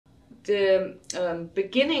the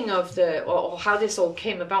beginning of or how this all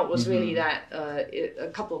came about was really that a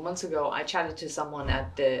couple of months ago I chatted to someone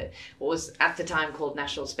at what was at the time called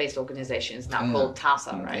National Space Organization, it's now called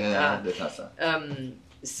TASA, right? Yeah, the TASA.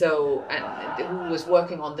 So, who was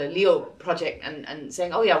working on the LEO project and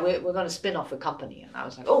saying, oh yeah, we're going to spin off a company. And I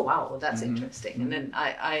was like, oh wow, well, that's interesting. And then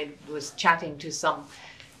I was chatting to some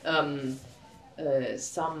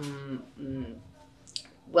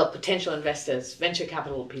potential investors, venture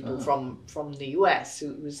capital people from the US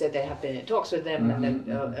who said they have been in talks with them and then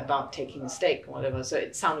about taking a stake or whatever. So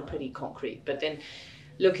it sounded pretty concrete. But then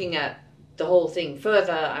looking at the whole thing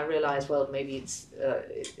further, I realized, well, maybe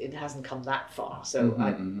it hasn't come that far. So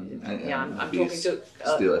I'm talking to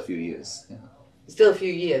still a few years. Yeah. Still a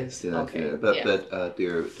few years. Still a few years. But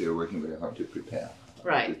they're working very hard to prepare.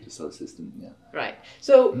 Right. The solar system. Yeah. Right.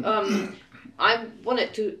 So I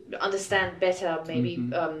wanted to understand better maybe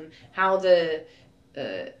how the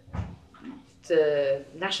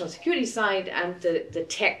national security side and the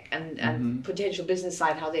tech and potential business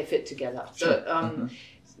side, how they fit together. So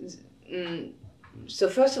so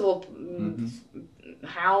first of all,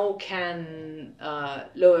 how can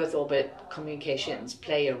low Earth orbit communications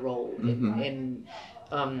play a role in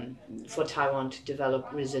for Taiwan to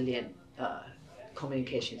develop resilient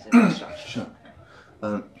communications infrastructure?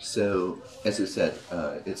 Sure. So, as you said,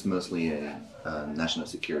 it's mostly a national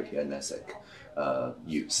security and NSEC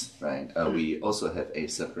use, right? We also have a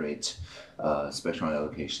separate spectrum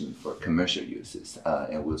allocation for commercial uses,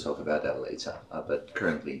 and we'll talk about that later. But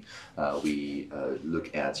currently, we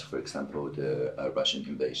look at, for example, the Russian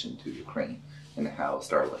invasion to Ukraine and how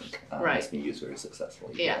Starlink has been used very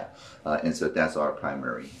successfully. Yeah. And so that's our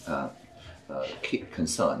primary key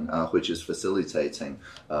concern, which is facilitating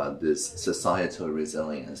this societal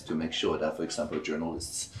resilience to make sure that, for example,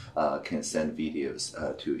 journalists can send videos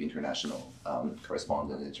to international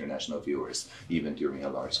correspondents, international viewers, even during a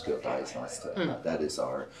large-scale disaster. That is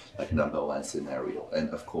our #1 scenario. And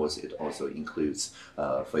of course, it also includes,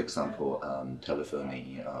 for example,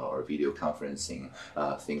 telephony or video conferencing,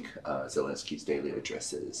 think Zelensky's daily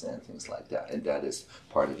addresses and things like that. And that is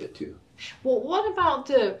part of it too. Well, what about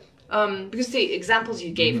the because the examples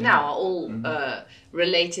you gave now are all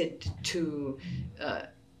related to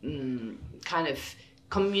kind of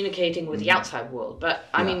communicating with the outside world. But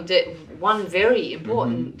I mean, the one very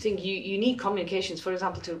important thing, you need communications, for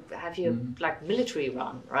example, to have your like military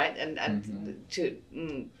run, right? And to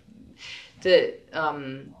the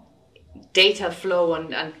data flow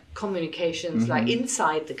and communications like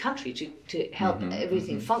inside the country to help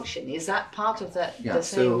everything function. Is that part of that? Yeah.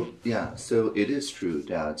 So it is true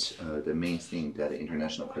that the main thing that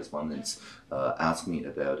international correspondents ask me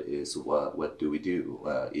about is what do we do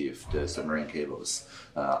if the submarine cables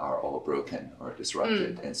are all broken or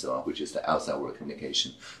disrupted and so on, which is the outside world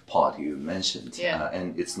communication part you mentioned.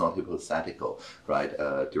 And it's not hypothetical, right?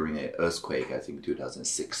 During an earthquake, I think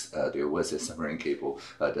 2006, there was a submarine cable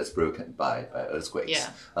that's broken by earthquakes.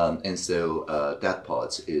 And so that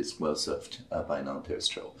part is well served by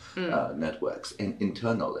non-terrestrial networks. And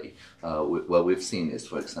internally, what we've seen is,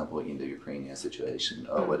 for example, in the Ukrainian situation,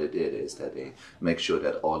 what they did is that they make sure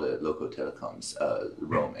that all the local telecoms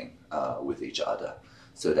roaming with each other,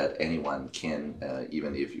 so that anyone can,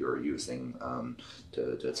 even if you're using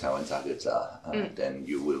the Taiwan Zhageza, then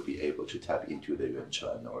you will be able to tap into the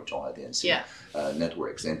Yuanchuan or Zhonghua Dianxin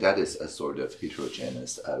networks. And that is a sort of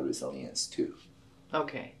heterogeneous resilience too.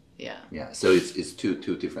 Okay. Yeah. So it's two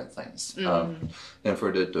different things. And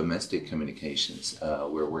for the domestic communications,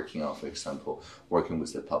 we're working on, for example, working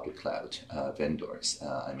with the public cloud vendors.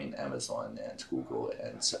 I mean, Amazon and Google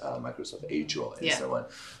and Microsoft Azure and so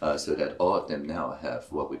on, so that all of them now have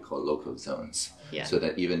what we call local zones. So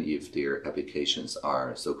that even if their applications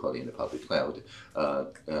are so-called in the public cloud,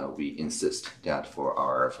 we insist that for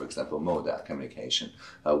our, for example, MODA communication,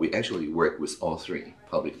 we actually work with all three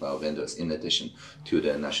public cloud vendors in addition to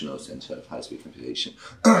the National Center of High-Speed Computation.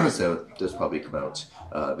 So those public cloud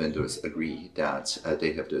vendors agree that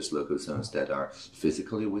they have those local zones that are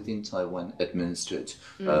physically within Taiwan, administered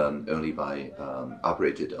only by,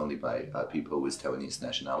 operated only by people with Taiwanese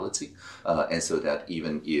nationality. And so that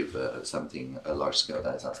even if a large-scale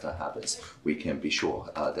disaster happens, we can be sure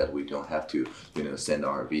that we don't have to, send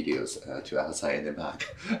our videos to outside and back,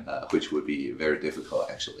 which would be very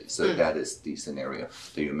difficult actually. So that is the scenario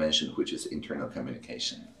that you mentioned, which is internal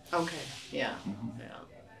communication. Okay. Yeah.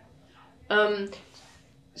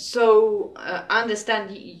 So I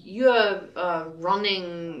understand you're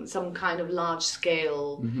running some kind of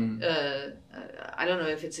large-scale. I don't know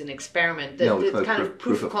if it's an experiment. The kind of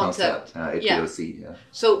proof of concept. APOC.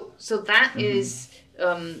 So that is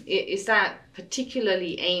that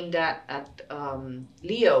particularly aimed at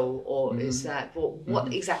LEO, or is that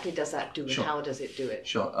what exactly does that do, and how does it do it?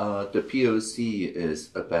 Sure. The POC is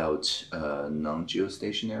about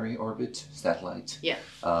non-geostationary orbit satellite. Yeah.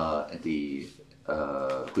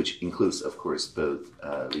 Which includes, of course, both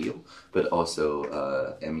LEO, but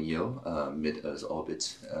also MEO, mid-Earth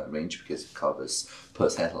orbit range, because it covers per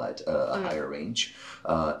satellite a higher range.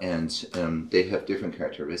 And they have different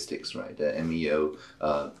characteristics, right? The MEO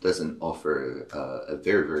doesn't offer a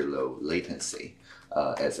very, very low latency.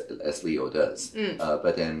 As LEO does,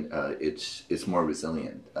 but then it's more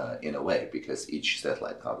resilient in a way, because each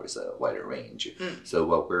satellite covers a wider range. So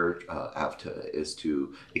what we're after is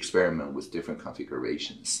to experiment with different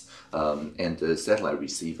configurations, and the satellite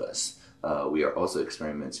receivers. We are also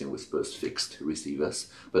experimenting with both fixed receivers,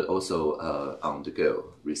 but also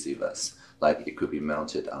on-the-go receivers. Like it could be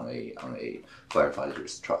mounted on a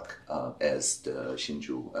firefighter's truck, as the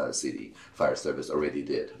Hsinchu City Fire Service already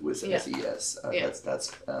did with SES.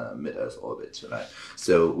 That's mid-Earth orbit, right?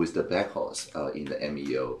 So with the backhauls in the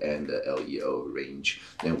MEO and the LEO range,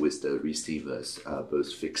 then with the receivers,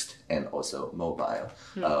 both fixed and also mobile,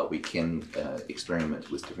 we can experiment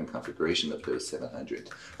with different configuration of those 700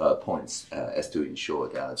 points, as to ensure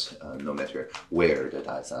that no matter where the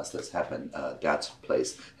disasters happen, that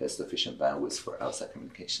place has sufficient bandwidth for outside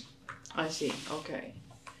communication. I see. Okay.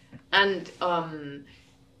 And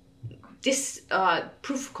this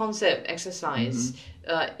proof of concept exercise,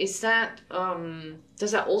 is that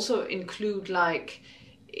does that also include, like,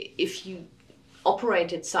 if you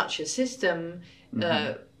operated such a system,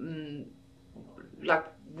 like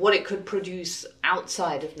what it could produce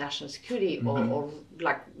outside of national security or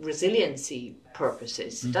like resiliency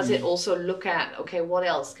purposes? Does it also look at, okay, what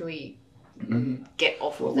else can we get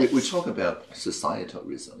off of this? We talk about societal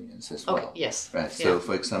resilience as well. Okay, yes. Right. So,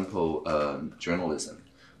 for example, journalism,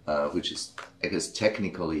 which is, I guess,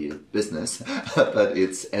 technically business, but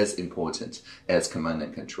it's as important as command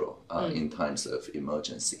and control in times of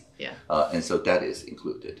emergency. Yeah. And so that is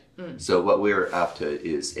included. So what we're after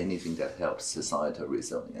is anything that helps societal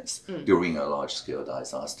resilience during a large-scale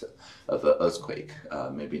disaster of an earthquake,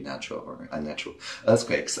 maybe natural or unnatural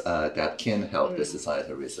earthquakes, that can help the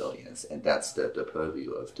societal resilience. And that's the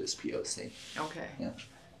purview of this POC. Okay. Yeah.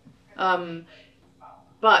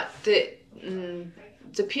 But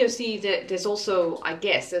the POC, there's also, I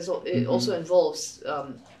guess, it also involves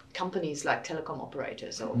companies like telecom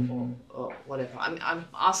operators or whatever. I'm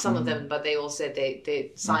asked some of them, but they all said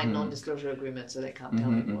they sign non-disclosure agreements, so they can't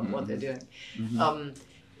tell me what they're doing.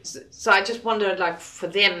 So I just wondered, like, for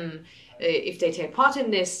them, if they take part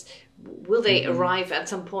in this, will they arrive at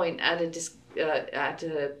some point at a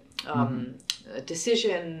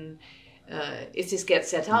decision? If this gets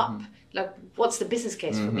set up, like, what's the business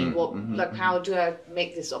case for me? Like, how do I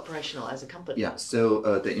make this operational as a company? Yeah, so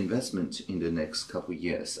the investment in the next couple of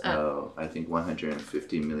years, I think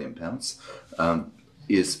 £150 million,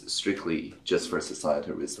 is strictly just for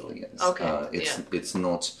societal resilience. Okay. It's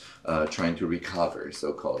not trying to recover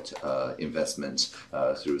so-called investment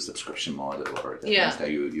through subscription model or the things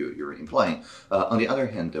that you're implying. On the other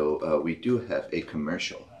hand, though, we do have a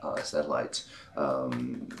commercial satellite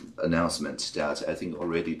announcement that I think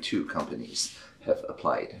already 2 companies have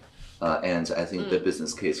applied. And I think the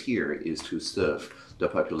business case here is to serve the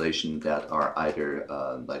population that are either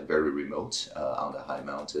like very remote on the high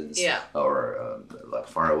mountains or like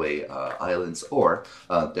far away islands, or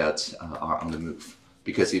that are on the move.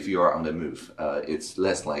 Because if you are on the move, it's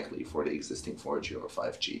less likely for the existing 4G or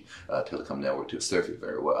 5G telecom network to serve you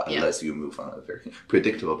very well, unless you move on a very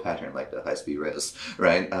predictable pattern like the high-speed rails,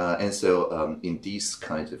 right? And so in these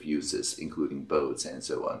kinds of uses, including boats and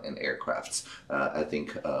so on, and aircrafts, I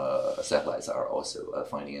think satellites are also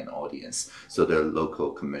finding an audience. So the local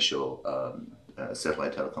commercial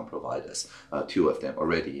satellite telecom providers, 2 of them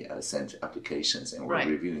already sent applications, and we're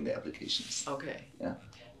reviewing the applications. Okay. Yeah.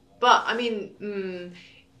 But I mean,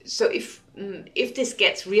 so if this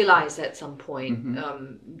gets realized at some point,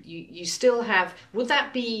 you still have. Would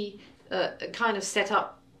that be a kind of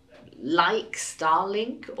setup like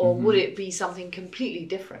Starlink, or would it be something completely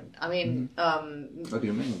different? I mean, what do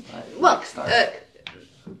you mean by like Starlink?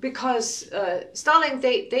 Because Starlink,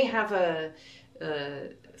 they have a.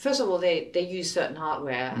 First of all, they use certain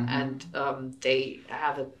hardware, and they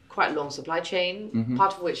have a quite long supply chain,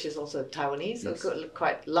 part of which is also Taiwanese, a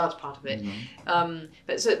quite large part of it.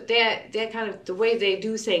 But so they're kind of, the way they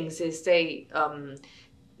do things is they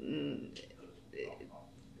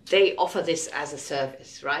offer this as a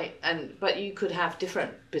service, right? But you could have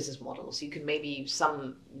different business models. You could maybe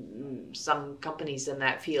some companies in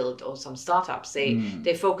that field, or some startups,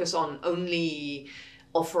 they focus on only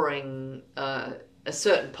offering a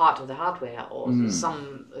certain part of the hardware, or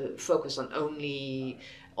some focus on only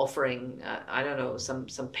offering I don't know,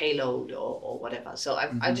 some payload or whatever. So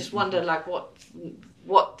I just wonder like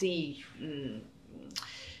what the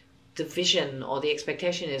vision or the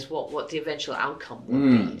expectation is, what the eventual outcome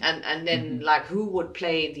would be, and then like who would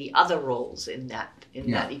play the other roles in that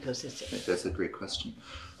ecosystem. That's a great question.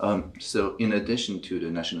 So in addition to the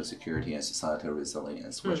national security and societal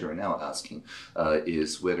resilience, what you're now asking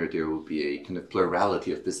is whether there will be a kind of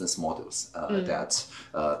plurality of business models that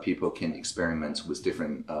people can experiment with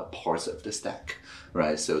different parts of the stack,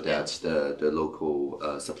 right? So that the local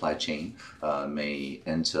supply chain may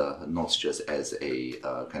enter not just as a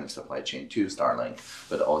kind of supply chain to Starlink,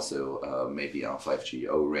 but also maybe on 5G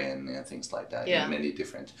O-RAN and things like that in many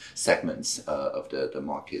different segments of the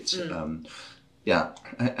market.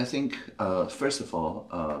 I think, first of all,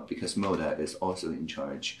 because MODA is also in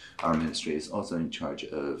charge, our ministry is also in charge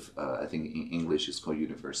of, I think in English it's called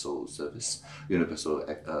Universal Service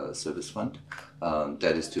Fund.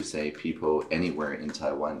 That is to say, people anywhere in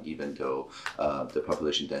Taiwan, even though the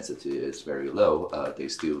population density is very low, they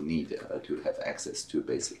still need to have access to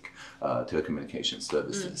basic telecommunication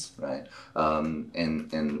services, right?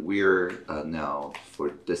 And we're now,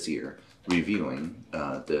 for this year, reviewing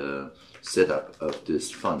the setup of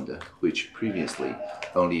this fund, which previously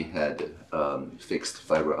only had fixed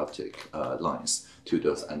fiber optic lines to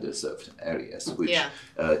those underserved areas, which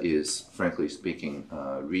is, frankly speaking,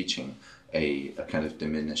 reaching a kind of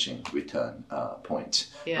diminishing return point,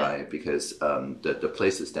 right? Because the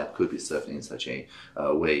places that could be served in such a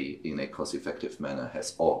way, in a cost-effective manner,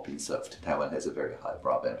 has all been served. Taiwan has a very high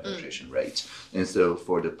broadband penetration rate. And so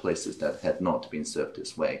for the places that had not been served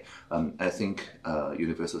this way, I think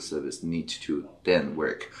universal service needs to then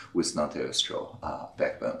work with non-terrestrial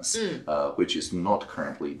backbones, which is not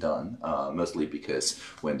currently done, mostly because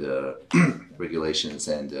when the regulations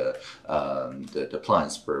and the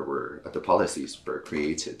plans the policies were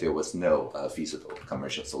created, there was no feasible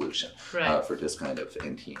commercial solution for this kind of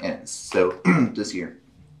NTNs. So this year,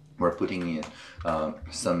 we're putting in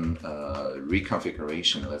some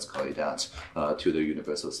reconfiguration, let's call it that, to the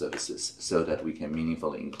universal services so that we can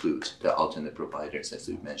meaningfully include the alternate providers, as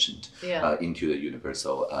you mentioned, into the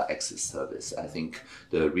universal access service. I think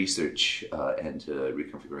the research and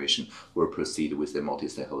reconfiguration will proceed with a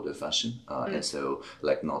multi-stakeholder fashion, and so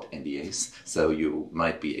like not NDAs. So you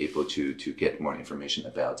might be able to get more information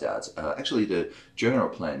about that. Actually, the general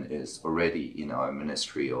plan is already in our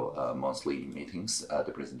ministerial monthly meetings,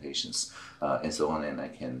 the presentations, and so on, and I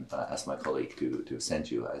can ask my colleague to send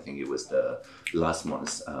you. I think it was the last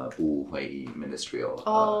month's Wu Hui ministerial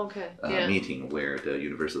meeting where the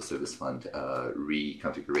Universal Service Fund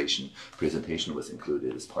reconfiguration presentation was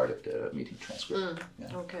included as part of the meeting transcript.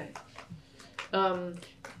 Okay.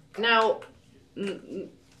 Now,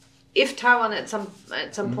 if Taiwan at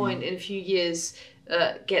some point in a few years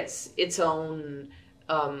gets its own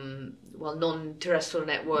non-terrestrial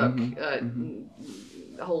network,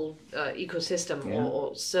 whole ecosystem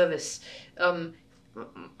or service. I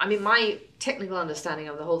mean, my technical understanding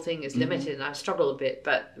of the whole thing is limited, and I struggle a bit.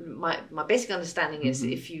 But my basic understanding is,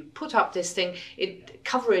 if you put up this thing,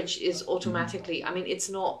 coverage is automatically. I mean, it's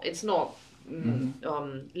not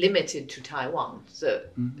limited to Taiwan. So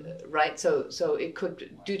right. So it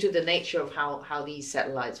could, due to the nature of how these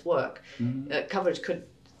satellites work, coverage could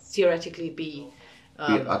theoretically be.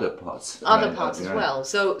 Other parts as well.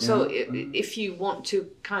 So if you want to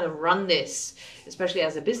kind of run this, especially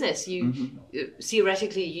as a business, you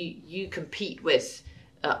theoretically you compete with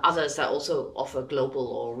others that also offer global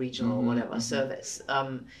or regional or whatever service.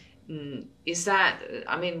 Is that?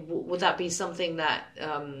 I mean, would that be something that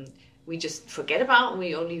we just forget about and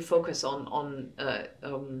we only focus on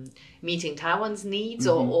meeting Taiwan's needs,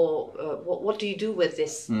 or what do you do with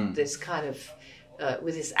this kind of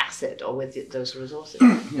with this asset or with those resources?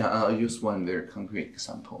 I'll use one very concrete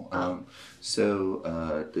example. So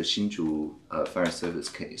the Hsinchu fire service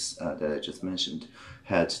case that I just mentioned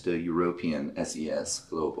had the European SES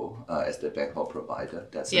Global as the backhaul provider.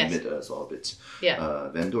 That's a mid-Earth orbit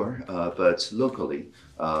vendor. But locally,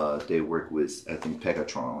 they work with, I think,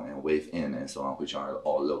 Pegatron and WaveIn and so on, which are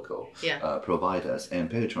all local providers. And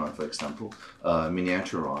Pegatron, for example,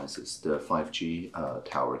 miniaturizes the 5G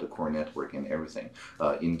tower, the core network and everything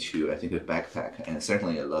into, I think, a backpack and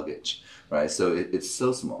certainly a luggage, right? So it's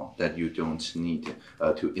so small that you don't need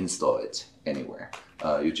to install it anywhere.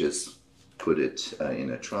 You just put it in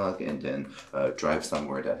a truck and then drive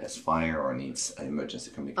somewhere that has fire or needs an emergency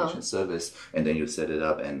communication service, and then you set it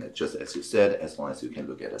up, and just as you said, as long as you can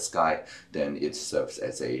look at the sky, then it serves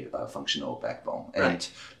as a functional backbone. And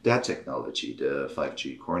that technology, the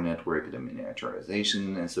 5G core network, the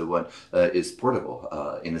miniaturization and so on, is portable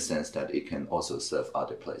in the sense that it can also serve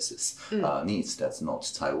other places needs. That's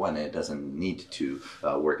not Taiwan. It doesn't need to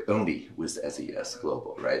work only with SES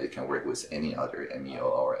Global, right? It can work with any other MEO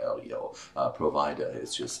or LEO provider.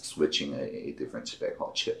 It's just switching a different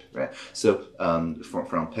backhaul chip, right? So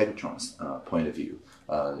from Pegatron's point of view,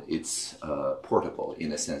 it's portable in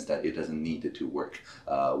the sense that it doesn't need to work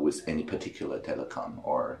with any particular telecom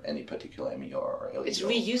or any particular MEO or LEO. It's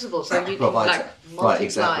reusable, so you can like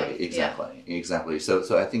multiply. Right, exactly.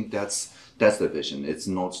 So I think that's the vision. It's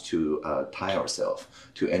not to tie ourselves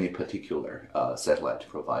to any particular satellite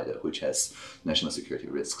provider which has national security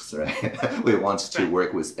risks, right? We want to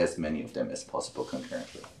work with as many of them as possible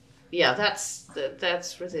concurrently. Yeah, that's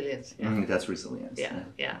resilience. Yeah. That's resilience.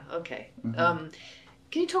 Yeah. Okay.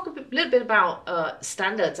 Can you talk little bit about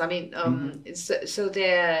standards? I mean, so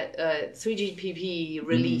their 3GPP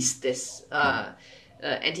released this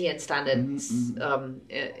NTN standards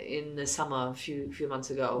in the summer a few months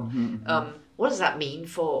ago. What does that mean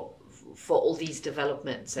for all these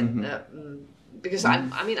developments? And because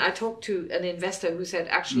I talked to an investor who said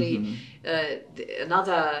actually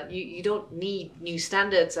you don't need new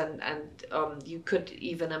standards, and you could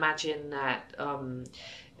even imagine that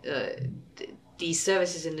these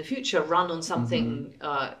services in the future run on something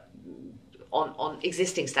on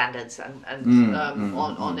existing standards and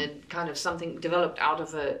on a kind of something developed out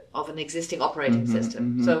of an existing operating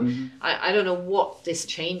system. So I don't know what this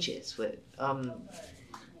changes with.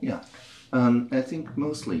 I think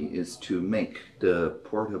mostly is to make the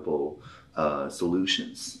portable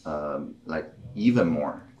solutions like even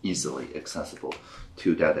more easily accessible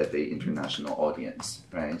to that of the international audience,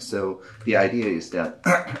 right? So the idea is that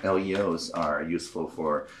LEOs are useful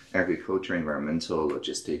for agriculture, environmental,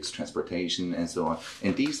 logistics, transportation, and so on.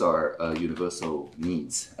 And these are universal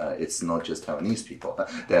needs. It's not just Taiwanese people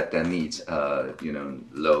that need,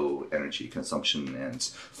 low energy consumption and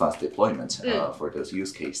fast deployment for those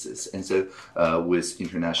use cases. And so with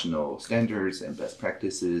international standards and best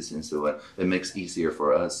practices and so on, it makes it easier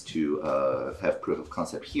for us to have proof of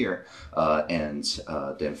concept here and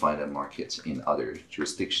then find a market in other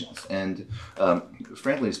jurisdictions. And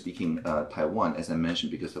frankly speaking, Taiwan, as I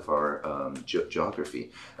mentioned, because of our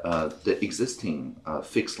geography, the existing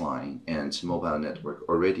fixed line and mobile network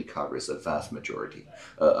already covers a vast majority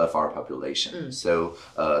of our population. So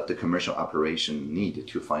the commercial operation need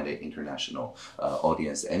to find an international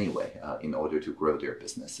audience anyway in order to grow their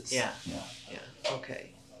businesses. Yeah.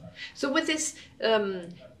 Okay. So with this,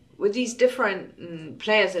 with these different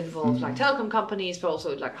players involved, like telecom companies, but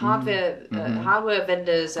also like hardware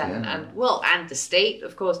vendors and the state,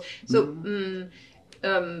 of course. So,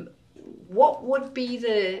 what would be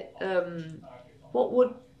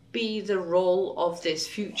the role of this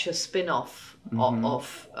future spin-off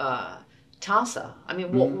of TASA? I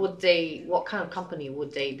mean, what kind of company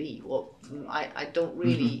would they be? I don't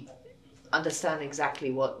really understand exactly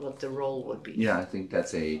what the role would be. Yeah, I think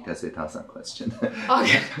that's a TASA question.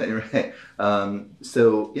 Okay. Right.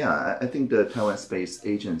 So yeah, I think the Taiwan Space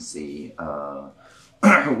Agency,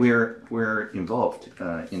 we're involved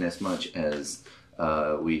in as much as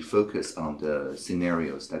we focus on the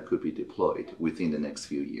scenarios that could be deployed within the next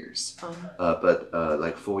few years. But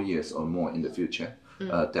like 4 years or more in the future.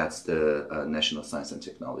 That's the National Science and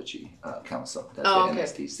Technology Council. That's the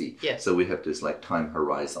NSTC. Yes. So we have this like time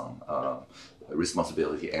horizon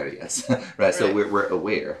responsibility areas, right? So we're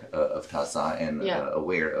aware of TASA and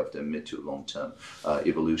aware of the mid to long term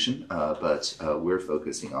evolution, but we're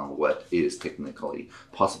focusing on what is technically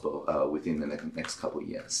possible within the next couple of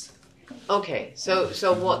years. Okay,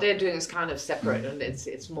 so what they're doing is kind of separate, and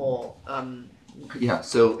it's more.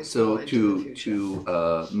 So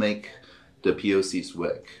to make the POCs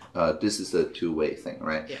work, this is a two-way thing,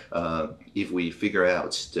 right? Yeah. If we figure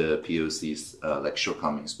out the POCs like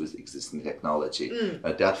shortcomings with existing technology,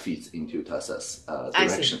 that feeds into TASA's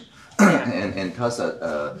direction. And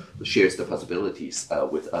TASA shares the possibilities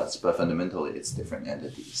with us, but fundamentally it's different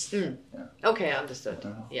entities. Okay, understood.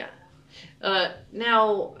 Yeah.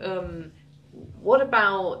 Now, what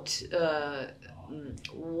about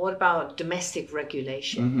domestic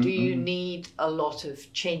regulation? Do you need a lot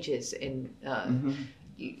of changes in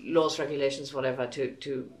laws, regulations, whatever,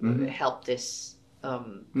 to help this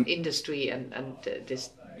industry and this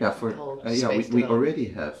whole space we already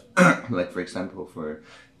have, like for example, for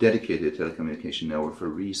dedicated telecommunication network for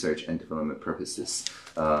research and development purposes.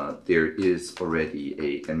 There is already a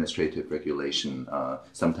administrative regulation,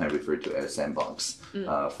 sometimes referred to as sandbox,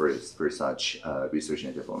 for such research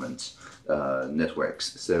and development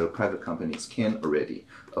networks. So private companies can already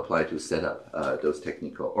apply to set up those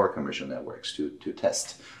technical or commercial networks to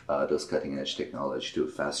test those cutting-edge technology to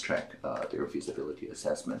fast-track their feasibility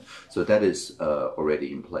assessment. So that is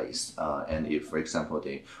already in place. And if, for example,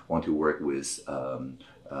 they want to work with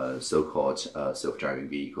so-called self-driving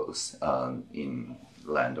vehicles in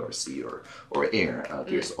land or sea or air,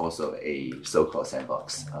 there's also a so-called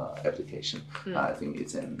sandbox application. I think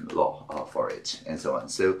it's in law for it, and so on.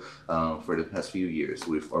 So for the past few years,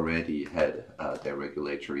 we've already had the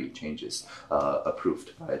regulatory changes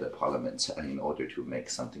approved by the parliament in order to make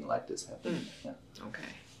something like this happen. Yeah.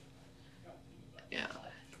 Okay. Yeah.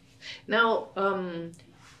 Now,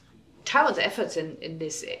 Taiwan's efforts in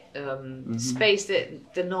this space,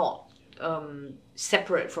 they're not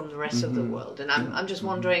separate from the rest of the world, and I'm just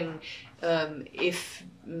wondering if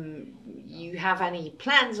you have any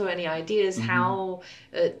plans or any ideas how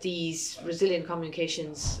these resilient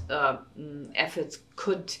communications efforts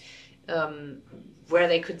could where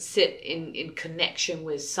they could sit in connection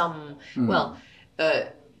with some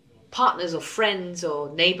partners or friends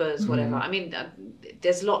or neighbors, whatever. I mean,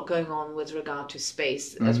 there's a lot going on with regard to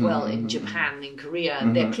space as well in Japan, in Korea,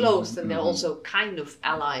 and they're close, and they're also kind of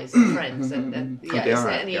allies and friends. And yeah,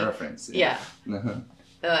 they are friends. Yeah.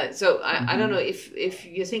 So I don't know if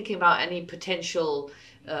you're thinking about any potential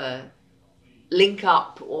link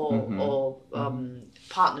up or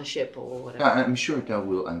partnership or whatever. I'm sure that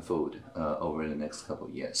will unfold over the next couple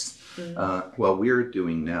of years. What we're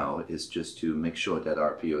doing now is just to make sure that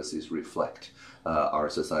our POCs reflect our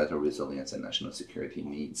societal resilience and national security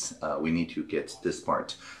needs. We need to get this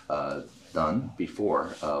part done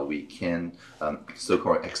before we can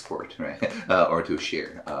so-called export, right? Or to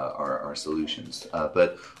share our solutions.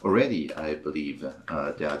 But already I believe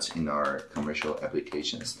that in our commercial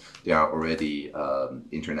applications, there are already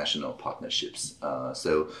international partnerships.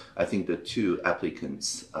 So I think the two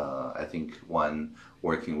applicants, I think one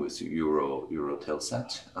working with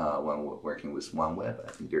Eurotelsat, one working with OneWeb.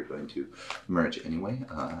 I think they're going to merge anyway.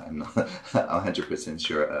 I'm not 100%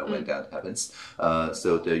 sure when that happens.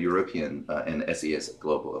 So the European and SES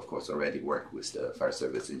Global, of course, already work with the fire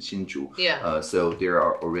service in Hsinchu. Yeah. So there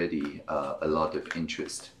are already a lot of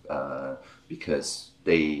interest because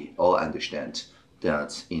they all understand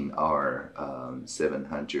that in our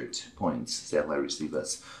 700 points satellite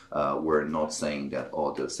receivers, we're not saying that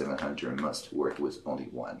all the 700 must work with only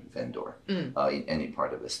one vendor in any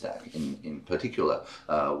part of the stack. In particular,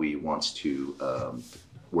 we want to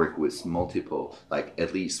work with multiple, like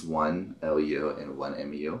at least one LEO and one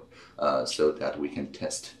MEO, so that we can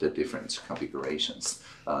test the different configurations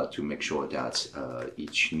to make sure that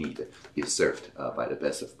each need is served by the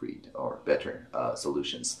best of breed or better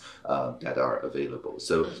solutions that are available.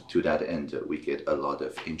 So to that end, we get a lot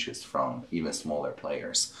of interest from even smaller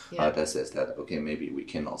players that says that, okay, maybe we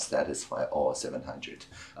cannot satisfy all 700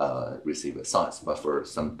 receiver size, but for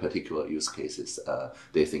some particular use cases,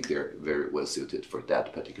 they think they're very well suited for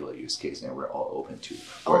that particular use case, and we're all open to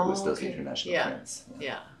work with those international friends.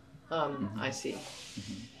 I see.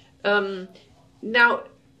 Now,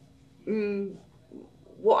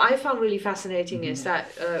 what I found really fascinating is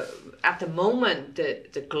that at the moment,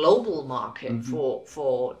 the global market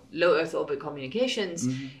for low Earth orbit communications,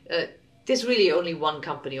 there's really only one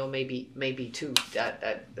company or maybe two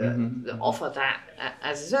that offer that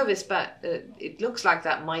as a service, but it looks like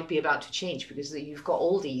that might be about to change because you've got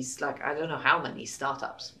all these, like, I don't know how many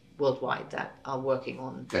startups worldwide that are working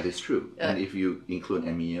on. That is true. And if you include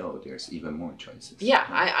MEO, there's even more choices. Yeah,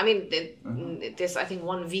 I mean, there's, I think,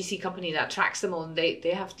 one VC company that tracks them on. They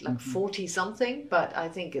have like 40 something, but I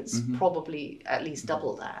think it's probably at least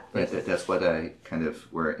double that. Right, that's what I kind of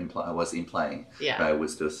was implying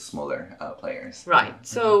with those smaller players. Right.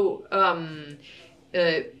 So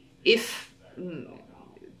if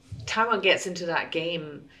Taiwan gets into that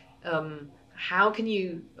game, how can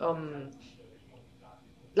you...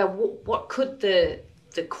 like, what could the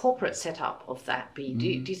corporate setup of that be? Do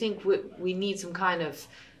you think we need some kind of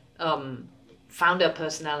founder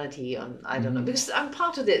personality on, I don't know, because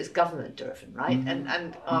part of it is government driven, right?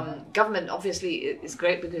 And government obviously is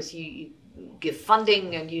great because you give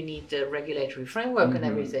funding and you need the regulatory framework and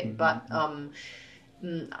everything, but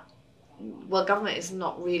well, government is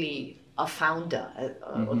not really a founder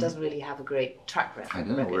or doesn't really have a great track record. I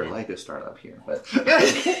don't know, we're like a startup here, but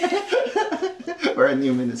we're a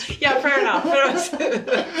new ministry. Yeah, fair enough.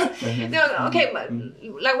 No, okay, but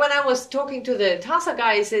like when I was talking to the TASA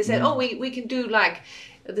guys, they said, oh, we can do like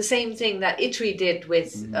the same thing that ITRI did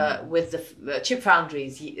with the chip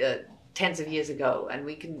foundries tens of years ago, and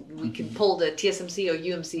we can pull the TSMC or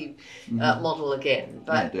UMC model again.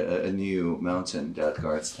 But a new mountain that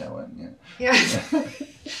guards Taiwan. Yeah.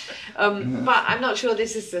 But I'm not sure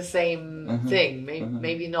this is the same thing.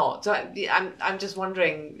 Maybe not. So I'm just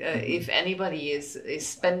wondering if anybody is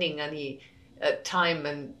spending any time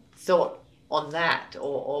and thought on that,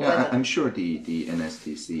 or whether... I'm sure the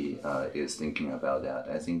NSTC is thinking about that.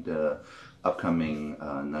 I think the upcoming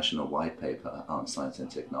national white paper on science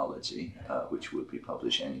and technology, which will be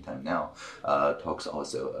published anytime now, talks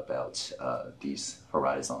also about these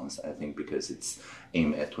horizons. I think because it's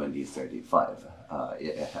aimed at 2035,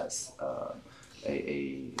 it has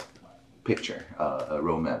a picture, a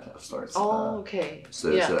roadmap of sorts. Oh, okay.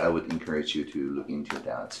 So I would encourage you to look into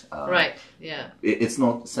that. Right. Yeah. It's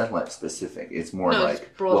not satellite specific. It's more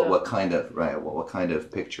like what kind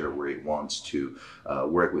of picture we want to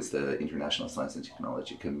work with the international science and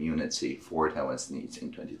technology community for Taiwan's needs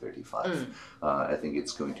in 2035. I think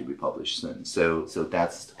it's going to be published soon. So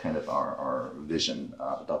that's kind of our vision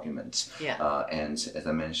document. Yeah. And as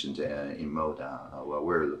I mentioned in MODA, what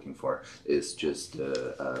we're looking for is just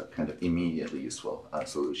kind of immediately useful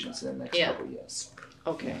solutions in the next couple of years.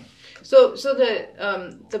 Okay. So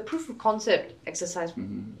the proof of concept exercise,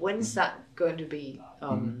 when's that going to be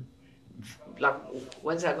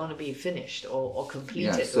when's that going to be finished or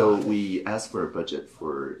completed? Yeah, so we asked for a budget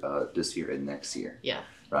for this year and next year. Yeah.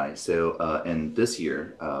 Right. So and this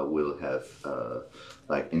year we'll have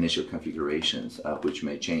like initial configurations, which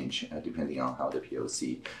may change depending on how the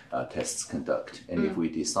POC tests conduct. And if we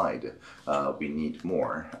decide we need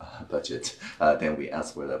more budget, then we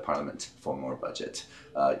ask for the Parliament for more budget.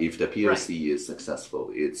 If the POC is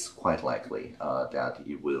successful, it's quite likely that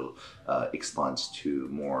it will expand to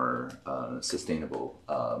more sustainable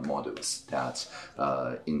models that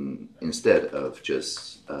instead of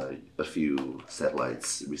just a few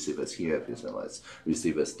satellites receivers here, a few satellites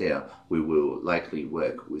receivers there, we will likely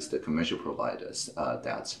work with the commercial providers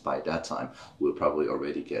that by that time will probably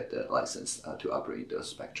already get the license to operate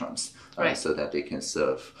those spectrums, so that they can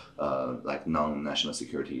serve like non-national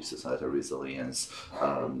security, societal resilience,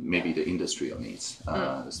 maybe the industrial needs,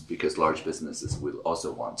 because large businesses will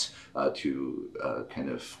also want to kind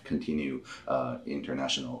of continue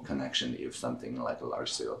international connection if something like a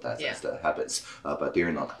large-scale disaster happens, but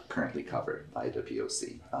they're not currently covered by the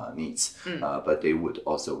POC needs. But they would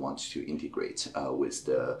also want to integrate with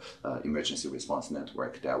the emergency response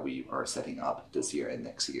network that we are setting up this year and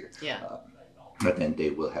next year. But then they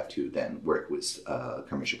will have to then work with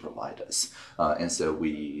commercial providers. And so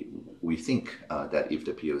we think that if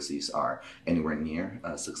the POCs are anywhere near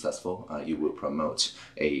successful, it will promote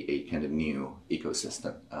a kind of new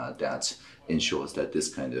ecosystem that ensures that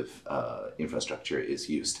this kind of infrastructure is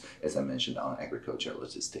used, as I mentioned, on agriculture,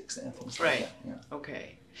 logistics, and things like that. Yeah.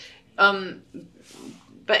 Okay.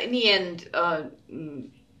 But in the end,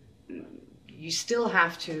 you still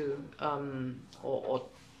have to, or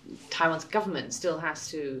Taiwan's government still has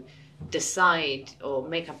to decide or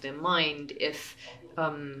make up their mind if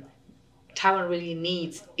Taiwan really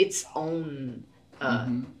needs its own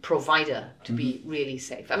provider to be really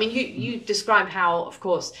safe. I mean, you describe how, of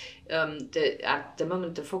course, at the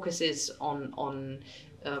moment the focus is on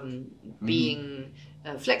being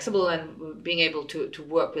flexible and being able to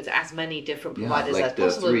work with as many different providers as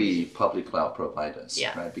possible. Like the 3 public cloud providers,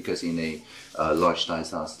 right? Because in a large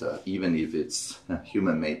disaster, even if it's a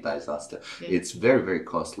human-made disaster, it's very, very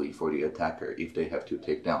costly for the attacker if they have to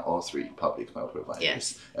take down all 3 public cloud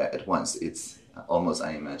providers at once. It's almost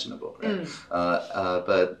unimaginable, right?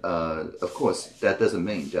 But of course, that doesn't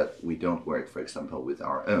mean that we don't work, for example, with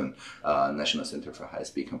our own National Center for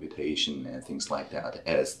High-Speed Computation and things like that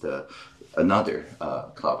as another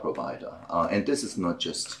cloud provider. And this is not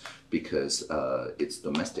just because it's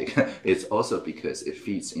domestic. It's also because it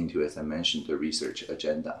feeds into, as I mentioned, the research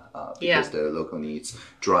agenda. Because the local needs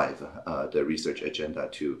drive the research agenda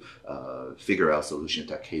to figure out solutions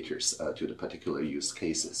that caters to the particular use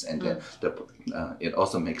cases. And then it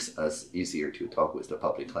also makes us easier to talk with the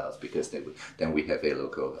public clouds because then we have a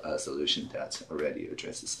local solution that already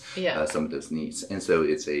addresses some of those needs. And so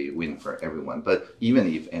it's a win for everyone. But even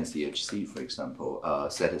if NCHC, for example,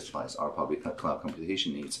 satisfies our public cloud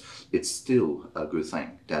computation needs, it's still a good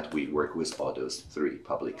thing that we work with all those 3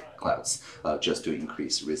 public clouds just to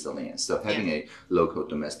increase resilience. So having a local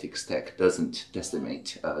domestic stack doesn't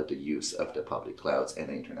decimate the use of the public clouds and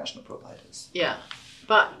the international providers. Yeah.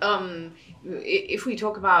 But if we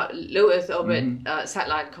talk about low Earth orbit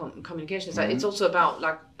satellite communications, it's also about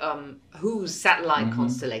like whose satellite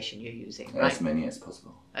constellation you're using, right? As many as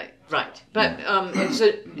possible. Right. But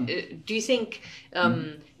so do you think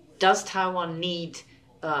does Taiwan need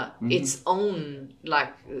its own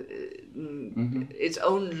its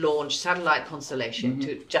own launch satellite constellation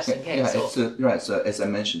to just in case? Right. So as I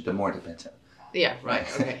mentioned, the more the better. Yeah. Right.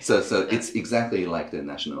 Okay. So it's exactly like the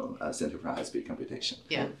National Center for High-Speed Computation.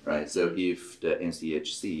 Yeah. Right. So if the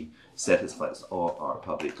NCHC satisfies all our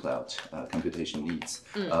public cloud computation needs,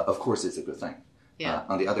 of course it's a good thing. Yeah.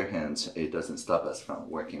 On the other hand, it doesn't stop us from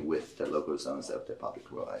working with the local zones of the public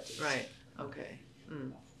providers. Right. Okay.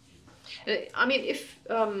 I mean,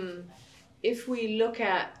 if we look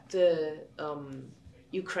at the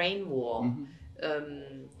Ukraine war,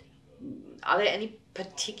 are there any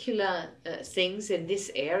particular things in this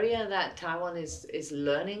area that Taiwan is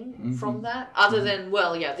learning from that, other than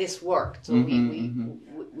this worked, so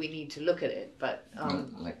we need to look at it, but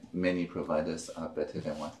like many providers are better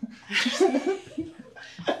than one.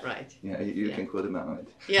 Right. Yeah, you can quote them out.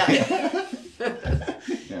 Yeah.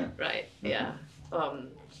 Yeah. Right. Yeah.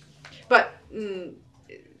 But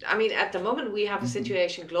I mean, at the moment we have a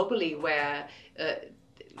situation globally where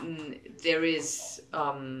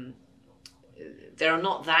there are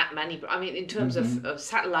not that many. I mean, in terms of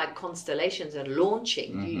satellite constellations and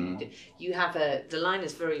launching, you have the line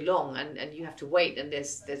is very long, and you have to wait, and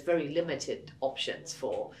there's very limited options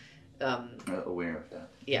for. Aware of that.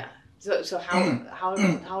 Yeah. So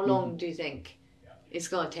how long do you think it's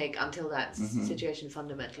going to take until that situation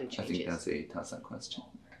fundamentally changes? I think that's a TASA question.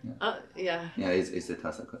 Yeah. Yeah, it's a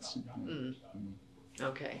TASA question.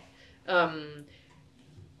 Okay.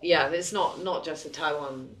 Yeah, it's not just a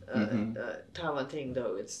Taiwan Taiwan thing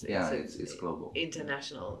though. It's global,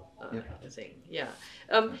 international thing. Yeah.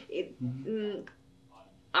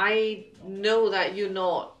 I know that you're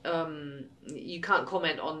not. You can't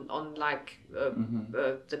comment on like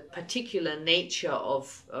the particular nature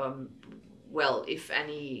of. If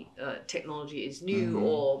any technology is new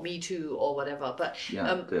or Me Too or whatever, but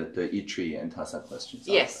the ITRI and TASA questions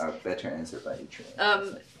are better answered by ITRI.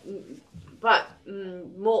 But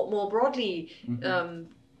more broadly,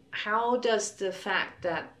 how does the fact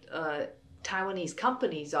that Taiwanese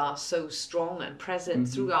companies are so strong and present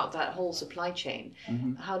throughout that whole supply chain,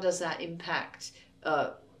 how does that impact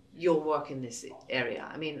your work in this area?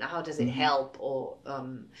 I mean, how does it help, or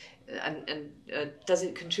and does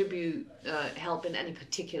it contribute help in any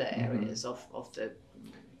particular areas of the?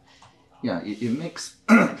 Yeah, it makes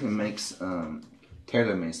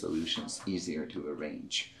tailor-made solutions easier to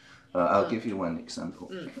arrange. I'll give you one example.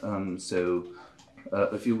 So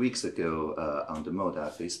a few weeks ago on the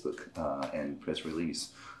Moda Facebook and press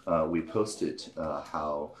release, we posted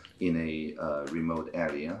how in a remote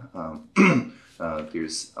area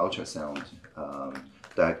there's ultrasound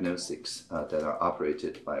diagnostics that are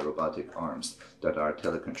operated by robotic arms that are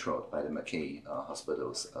telecontrolled by the Mackay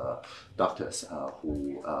Hospital's doctors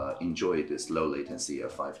who enjoy this low latency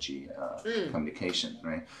of 5G communication,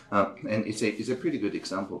 right? And it's a pretty good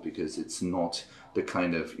example because it's not the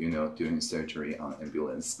kind of, doing surgery on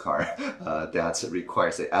ambulance car that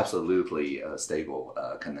requires an absolutely stable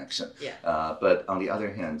connection. Yeah. But on the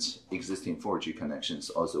other hand, existing 4G connections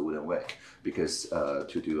also wouldn't work because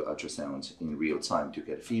to do ultrasound in real time to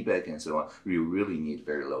get feedback and so on, we really need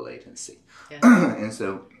very low latency. Yeah. And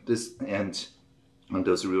so on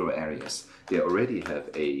those rural areas, they already have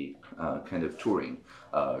a kind of touring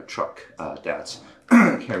truck that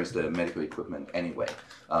carries the medical equipment anyway.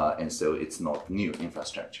 And so it's not new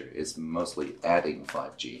infrastructure. It's mostly adding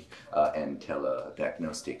 5G and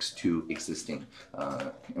telediagnostics to existing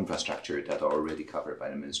infrastructure that are already covered by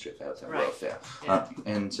the Ministry of Health and Welfare. Yeah.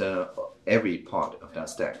 And every part of that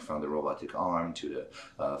stack, from the robotic arm to the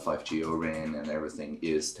 5G O-RAN and everything,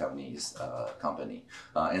 is Taiwanese company.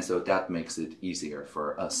 And so that makes it easier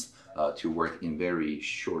for us to work in very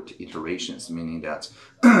short iterations, meaning that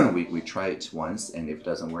we try it once, and if it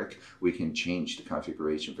doesn't work, we can change the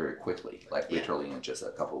configuration very quickly, like literally in just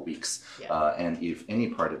a couple of weeks. Yeah. And if any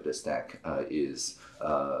part of the stack is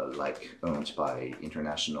owned by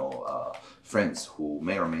international friends who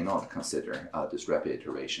may or may not consider this rapid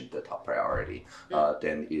iteration the top priority,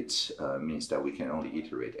 then it means that we can only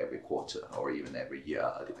iterate every quarter or even every year,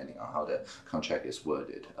 depending on how the contract is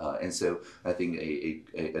worded. And so I think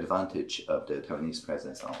a advantage of the Taiwanese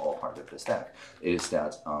presence on all parts of the stack is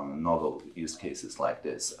that on novel use cases like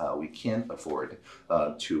this, we can afford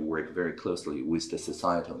to work very closely with the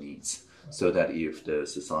societal needs, so that if the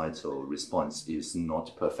societal response is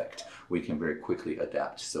not perfect, we can very quickly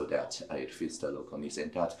adapt so that it fits the local needs,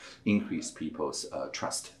 and that increase people's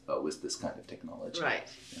trust with this kind of technology. Right.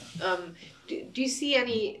 Yeah. Do you see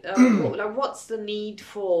any, what's the need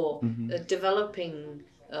for developing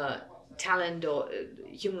talent or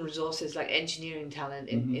human resources, like engineering talent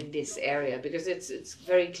in this area, because it's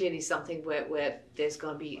very clearly something where there's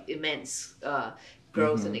going to be immense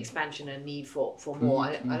growth and expansion and need for more.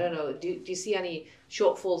 I don't know. Do you see any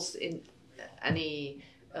shortfalls in any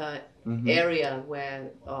area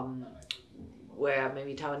where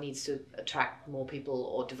maybe Taiwan needs to attract more people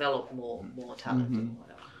or develop more talent or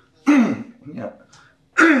whatever? Yeah.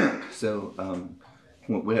 So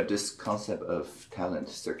we have this concept of talent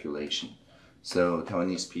circulation. So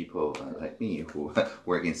Taiwanese people like me who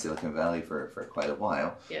work in Silicon Valley for quite a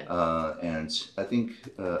while, and I think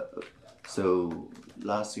so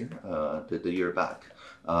last year, the year back,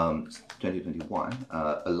 2021,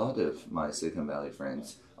 a lot of my Silicon Valley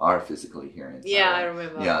friends are physically here in Taiwan. Yeah, I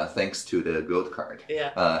remember. Yeah, thanks to the Gold Card.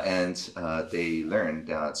 Yeah. And they learned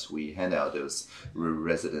that we hand out those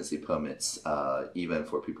residency permits even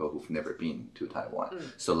for people who've never been to Taiwan.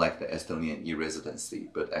 So like the Estonian e-residency,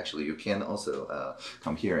 but actually you can also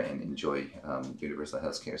come here and enjoy universal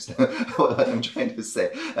healthcare. So what I'm trying to say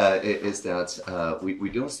is that we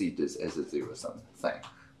don't see this as a zero-sum thing,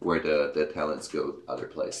 where the talents go other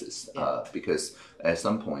places. Because at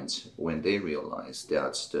some point, when they realize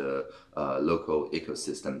that the local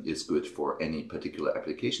ecosystem is good for any particular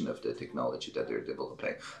application of the technology that they're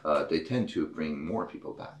developing, they tend to bring more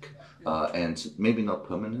people back. And maybe not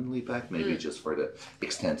permanently back, maybe just for the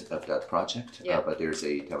extent of that project. But there's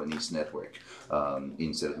a Taiwanese network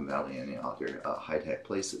in Silicon Valley and in other high-tech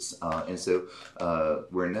places. And so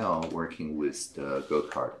we're now working with the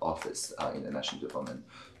Gold Card office in the National Development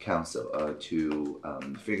Council to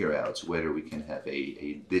figure out whether we can have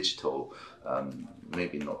a digital,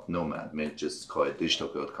 maybe not nomad, maybe just call it digital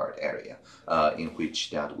Gold Card area, in which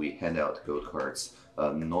that we hand out Gold Cards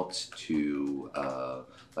not to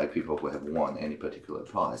like people who have won any particular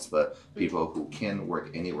prize, but people who can work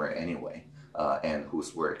anywhere anyway. And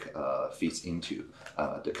whose work fits into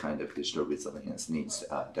the kind of digital resilience needs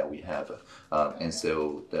that we have. And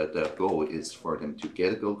so the goal is for them to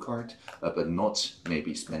get a Gold Card, but not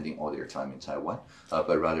maybe spending all their time in Taiwan,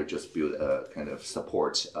 but rather just build a kind of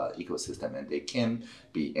support ecosystem, and they can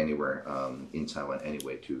be anywhere in Taiwan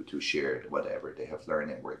anyway to share whatever they have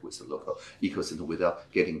learned and work with the local ecosystem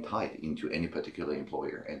without getting tied into any particular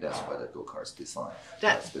employer. And that's why the Gold Card is designed.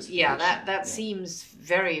 That seems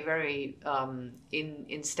very, very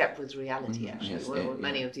in step with reality, actually. Yes, what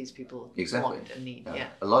many of these people want and need.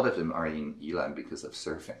 A lot of them are in Yilan because of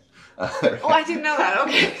surfing. Oh, I didn't know that.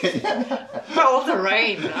 Okay. For all the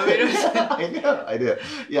rain. I mean, I do.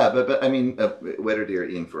 Yeah, but I mean, whether they're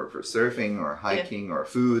in for surfing or hiking or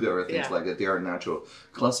food or things like that, they are natural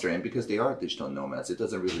clustering. And because they are digital nomads, it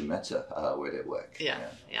doesn't really matter where they work. Yeah.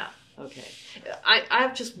 Okay. I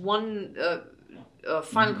have just one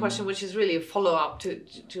final question, which is really a follow-up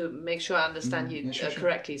to make sure I understand you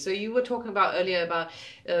correctly. So you were talking about earlier about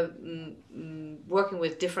working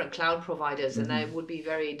with different cloud providers, and that it would be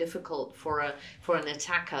very difficult for an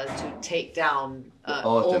attacker to take down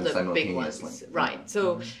all the big ones, right?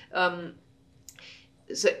 So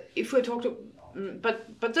so if we're talking,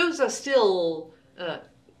 but those are still.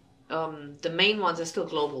 The main ones are still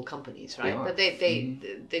global companies, right? But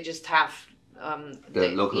they just have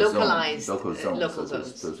localized local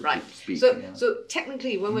zones, right? So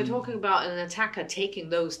technically, when we're talking about an attacker taking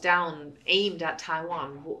those down, aimed at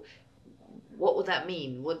Taiwan, what would that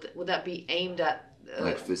mean? Would that be aimed at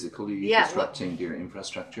like physically disrupting their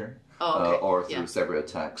infrastructure, or through several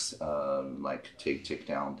attacks, like take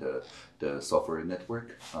down the software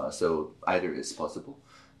network? So either is possible.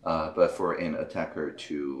 But for an attacker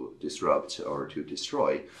to disrupt or to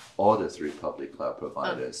destroy all the three public cloud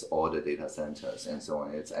providers, all the data centers, and so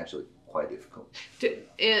on, it's actually quite difficult.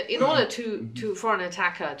 In order for an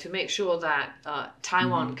attacker to make sure that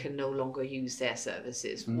Taiwan can no longer use their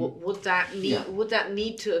services, would that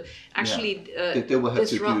need to actually they will have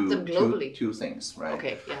disrupt to do them globally? Two things, right?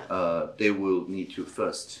 Okay. They will need to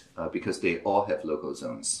first, because they all have local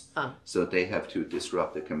zones, so they have to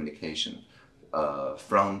disrupt the communication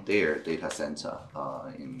from their data center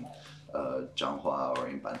in Zhanghua or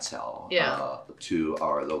in Banqiao to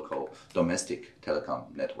our local domestic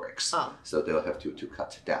telecom networks. So they'll have to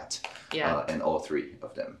cut that, and all three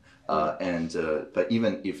of them. But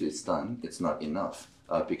even if it's done, it's not enough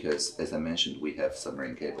because, as I mentioned, we have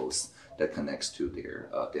submarine cables that connects to their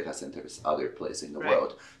data centers other places in the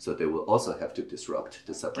world. So they will also have to disrupt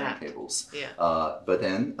the submarine cables. But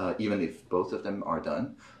then, even if both of them are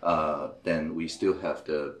done, then we still have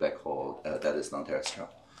the backhaul that is non-terrestrial.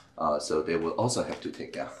 So they will also have to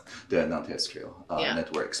take down the non-terrestrial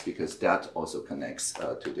networks, because that also connects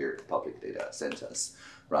to their public data centers,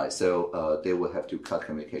 right? So they will have to cut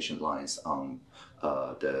communication lines on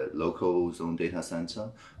the local zone data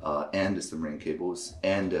center and the submarine cables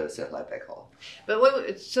and the satellite backhaul.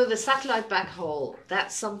 But so the satellite backhaul,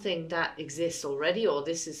 that's something that exists already, or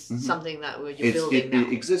this is something that you're building now?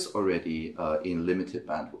 It exists already in limited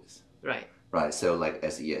bandwidth. Right. Right, so like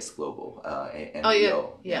SES Global and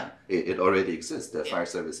it already exists. The fire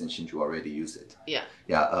service in Hsinchu already use it.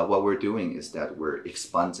 What we're doing is that we're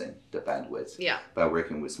expanding the bandwidth by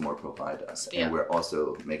working with more providers, and we're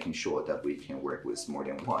also making sure that we can work with more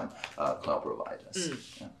than one cloud providers.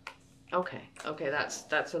 Okay,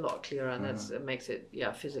 that's a lot clearer, and that makes it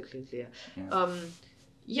physically clear.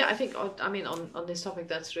 I think, I mean, on this topic,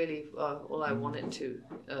 that's really all I wanted to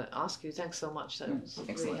ask you. Thanks so much. That was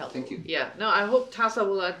really helpful. Thank you. Yeah, no, I hope TASA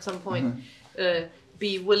will at some point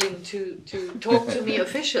be willing to talk to me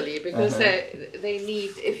officially, because they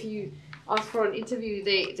need, if you ask for an interview,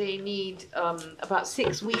 they need about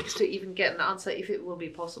 6 weeks to even get an answer if it will be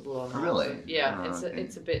possible or not. Really? So,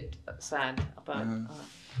 it's a bit sad, but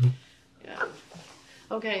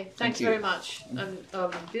Okay, thanks very much. And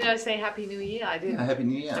did I say Happy New Year? I did. Happy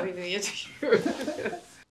New Year. Happy New Year to you.